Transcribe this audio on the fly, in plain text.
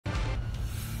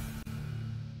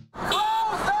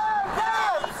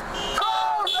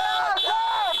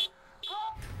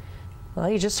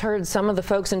You just heard some of the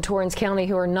folks in Torrance County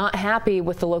who are not happy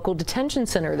with the local detention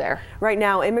center there. Right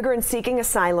now, immigrants seeking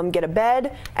asylum get a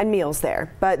bed and meals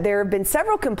there. But there have been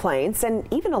several complaints and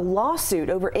even a lawsuit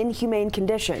over inhumane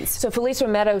conditions. So Felice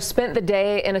Romero spent the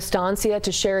day in Estancia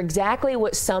to share exactly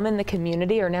what some in the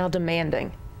community are now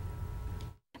demanding.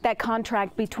 That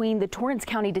contract between the Torrance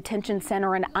County Detention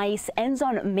Center and ICE ends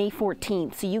on May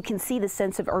 14th, so you can see the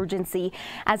sense of urgency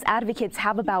as advocates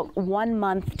have about 1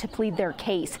 month to plead their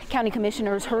case. County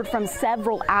commissioners heard from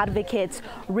several advocates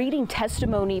reading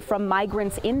testimony from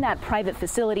migrants in that private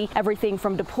facility, everything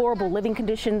from deplorable living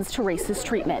conditions to racist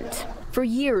treatment. For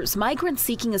years, migrants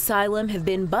seeking asylum have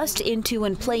been bussed into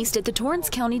and placed at the Torrance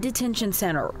County Detention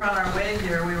Center. On our way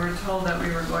here, we were told that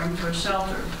we were going to a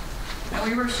shelter. And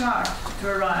we were shocked to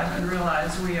arrive and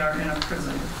realize we are in a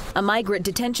prison. A migrant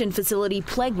detention facility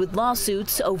plagued with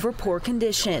lawsuits over poor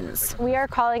conditions. We are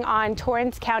calling on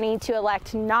Torrance County to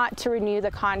elect not to renew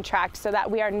the contract so that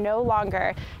we are no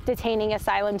longer detaining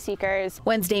asylum seekers.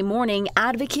 Wednesday morning,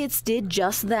 advocates did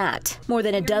just that. More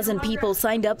than a dozen people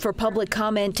signed up for public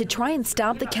comment to try and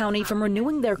stop the county from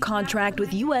renewing their contract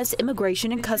with U.S.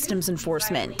 Immigration and Customs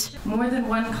Enforcement. More than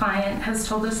one client has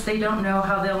told us they don't know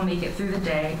how they'll make it through the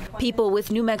day. People with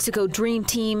New Mexico Dream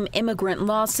Team, Immigrant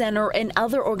Law Center, and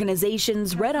other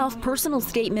organizations read off personal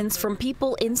statements from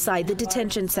people inside the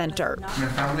detention center. My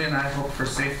family and I hoped for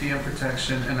safety and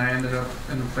protection, and I ended up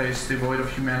in a place devoid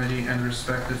of humanity and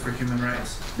respected for human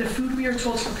rights. The food we are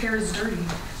told to prepare is dirty.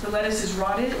 The lettuce is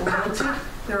rotted or wilted.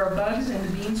 There are bugs in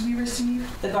the beans we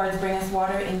receive. The guards bring us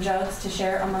water in jugs to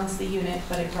share amongst the unit,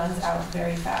 but it runs out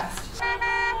very fast.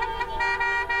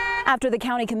 After the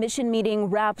county commission meeting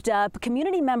wrapped up,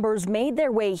 community members made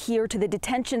their way here to the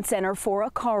detention center for a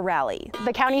car rally.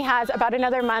 The county has about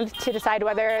another month to decide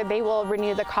whether they will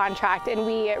renew the contract, and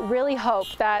we really hope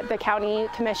that the county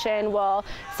commission will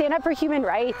stand up for human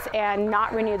rights and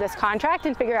not renew this contract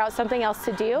and figure out something else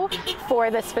to do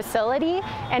for this facility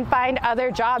and find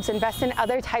other jobs, invest in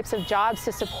other types of jobs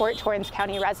to support Torrance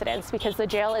County residents, because the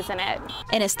jail isn't it.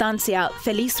 En Estancia,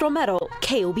 Felice Romero,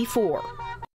 KOB4.